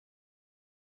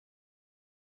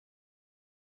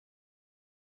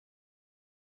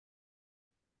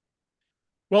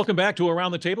Welcome back to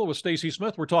Around the Table with Stacy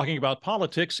Smith. We're talking about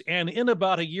politics, and in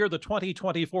about a year, the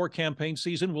 2024 campaign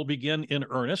season will begin in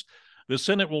earnest. The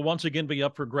Senate will once again be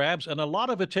up for grabs, and a lot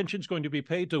of attention is going to be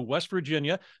paid to West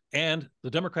Virginia and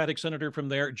the Democratic senator from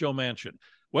there, Joe Manchin.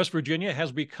 West Virginia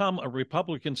has become a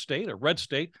Republican state, a red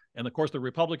state, and of course the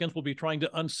Republicans will be trying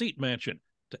to unseat Manchin.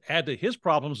 To add to his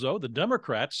problems, though, the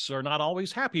Democrats are not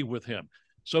always happy with him.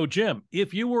 So, Jim,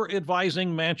 if you were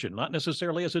advising Manchin, not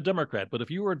necessarily as a Democrat, but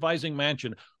if you were advising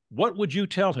Manchin, what would you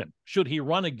tell him? Should he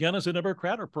run again as a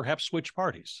Democrat or perhaps switch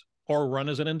parties or run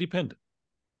as an independent?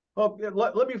 Well,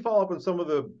 let me follow up on some of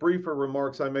the briefer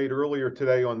remarks I made earlier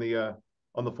today on the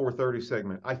 4:30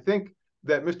 segment. I think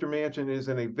that Mr. Manchin is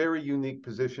in a very unique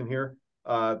position here.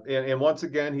 And once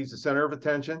again, he's the center of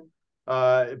attention.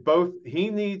 He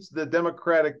needs the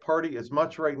Democratic Party as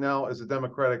much right now as the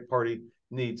Democratic Party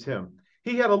needs him.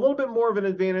 He had a little bit more of an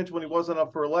advantage when he wasn't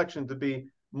up for election to be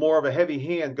more of a heavy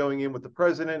hand going in with the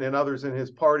president and others in his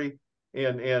party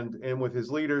and with his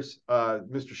leaders,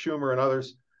 Mr. Schumer and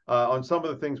others, on some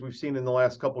of the things we've seen in the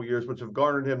last couple of years, which have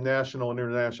garnered him national and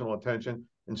international attention,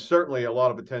 and certainly a lot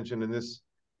of attention in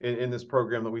this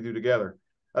program that we do together.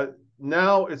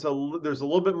 Now there's a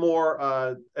little bit more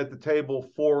at the table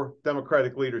for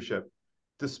Democratic leadership.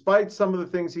 Despite some of the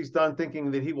things he's done,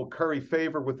 thinking that he will curry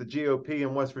favor with the GOP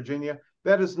in West Virginia,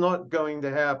 that is not going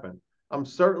to happen. I'm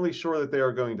certainly sure that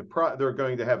they're going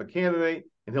to have a candidate,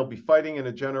 and he'll be fighting in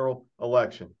a general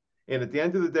election. And at the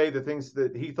end of the day, the things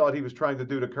that he thought he was trying to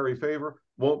do to curry favor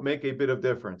won't make a bit of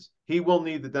difference. He will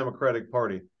need the Democratic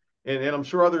Party. And I'm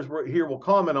sure others here will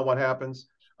comment on what happens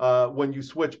when you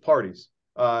switch parties.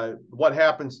 What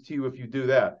happens to you if you do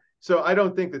that? So I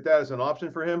don't think that is an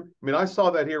option for him. I mean, I saw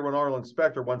that here when Arlen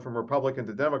Specter went from Republican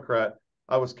to Democrat.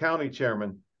 I was county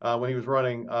chairman when he was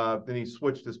running, then he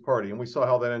switched his party, and we saw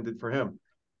how that ended for him.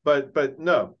 But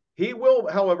no, he will,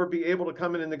 however, be able to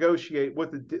come in and negotiate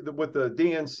with the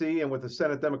DNC and with the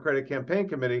Senate Democratic Campaign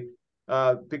Committee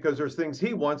because there's things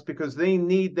he wants because they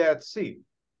need that seat.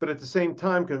 But at the same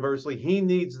time, conversely, he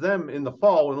needs them in the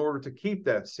fall in order to keep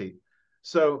that seat.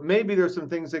 So maybe there's some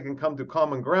things they can come to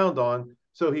common ground on,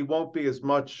 so he won't be as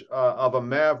much of a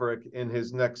maverick in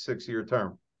his next 6-year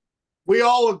term. We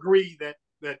all agree that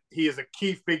he is a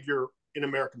key figure in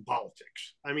American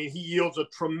politics. I mean, he yields a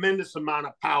tremendous amount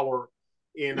of power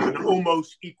in an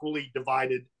almost equally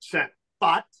divided Senate.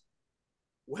 But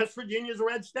West Virginia is a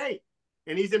red state,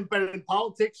 and he's been in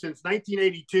politics since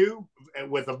 1982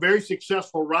 with a very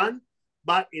successful run.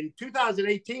 But in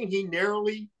 2018, he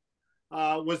narrowly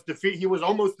was defeated. He was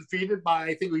almost defeated by,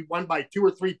 I think he won by 2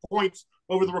 or 3 points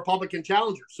over the Republican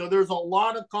challenger. So there's a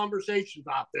lot of conversations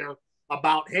out there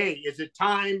about, hey, is it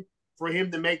time for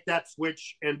him to make that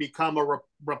switch and become a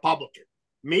Republican?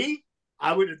 Me,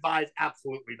 I would advise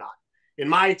absolutely not. In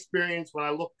my experience, when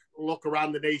I look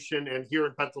around the nation and here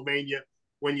in Pennsylvania,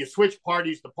 when you switch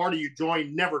parties, the party you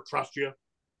join never trusts you.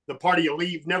 The party you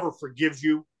leave never forgives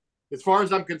you. As far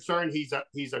as I'm concerned,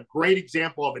 he's a great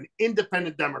example of an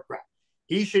independent Democrat.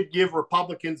 He should give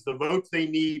Republicans the votes they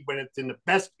need when it's in the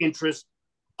best interest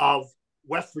of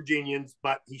West Virginians,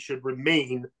 but he should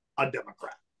remain a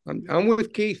Democrat. I'm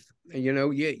with Keith. You know,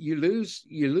 you lose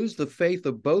the faith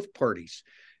of both parties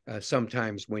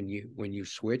sometimes when you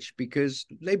switch, because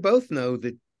they both know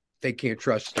that they can't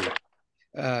trust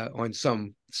you on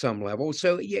some level.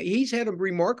 So yeah, he's had a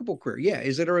remarkable career. Yeah,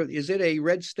 is it a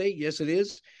red state? Yes, it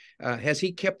is. Has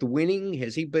he kept winning?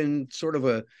 Has he been sort of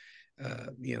a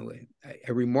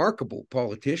remarkable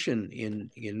politician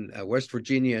in West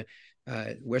Virginia?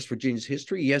 West Virginia's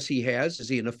history? Yes, he has. Is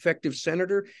he an effective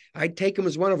senator? I'd take him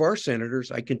as one of our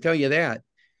senators. I can tell you that,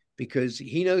 because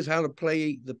he knows how to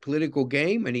play the political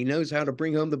game and he knows how to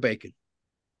bring home the bacon.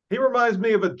 He reminds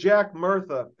me of a Jack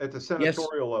Murtha at the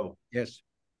senatorial level. Yes.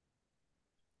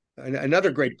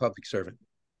 Another great public servant.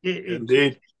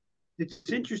 Indeed. It's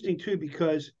interesting, too,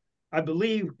 because I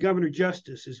believe Governor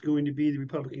Justice is going to be the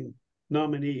Republican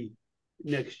nominee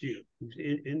next year. He's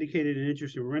indicated an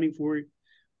interest in running for it.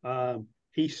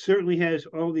 He certainly has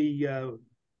all the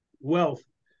wealth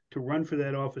to run for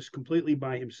that office completely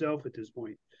by himself at this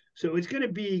point. So it's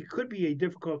could be a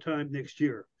difficult time next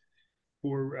year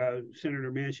for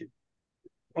Senator Manchin.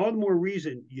 All the more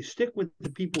reason you stick with the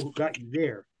people who got you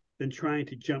there than trying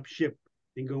to jump ship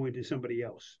and go into somebody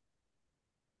else.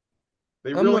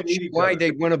 I'm not sure why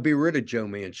they want to be rid of Joe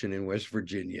Manchin in West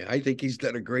Virginia. I think he's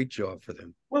done a great job for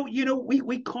them. Well, you know,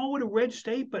 we call it a red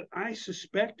state, but I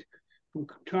suspect from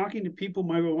talking to people,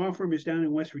 my law firm is down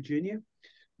in West Virginia,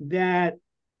 that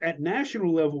at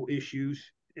national level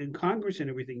issues in Congress and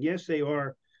everything, yes, they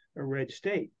are a red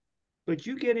state. But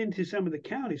you get into some of the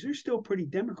counties, they're still pretty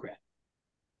Democrat.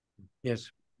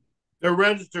 Yes. They're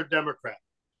registered Democrat.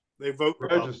 They vote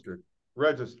Republican.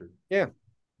 Registered. Yeah.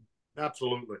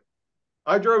 Absolutely.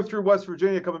 I drove through West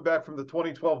Virginia coming back from the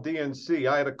 2012 DNC.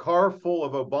 I had a car full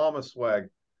of Obama swag,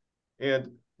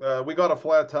 and we got a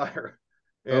flat tire.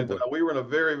 And we were in a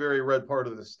very, very red part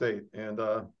of the state. And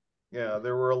yeah,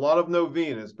 there were a lot of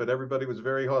novenas, but everybody was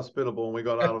very hospitable, and we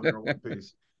got out of there in one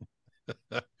piece.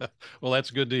 Well,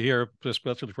 that's good to hear,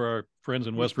 especially for our friends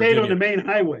in West Virginia. Virginia. On the main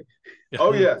highway.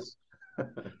 Oh, yes.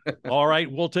 All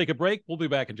right, we'll take a break. We'll be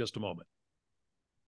back in just a moment.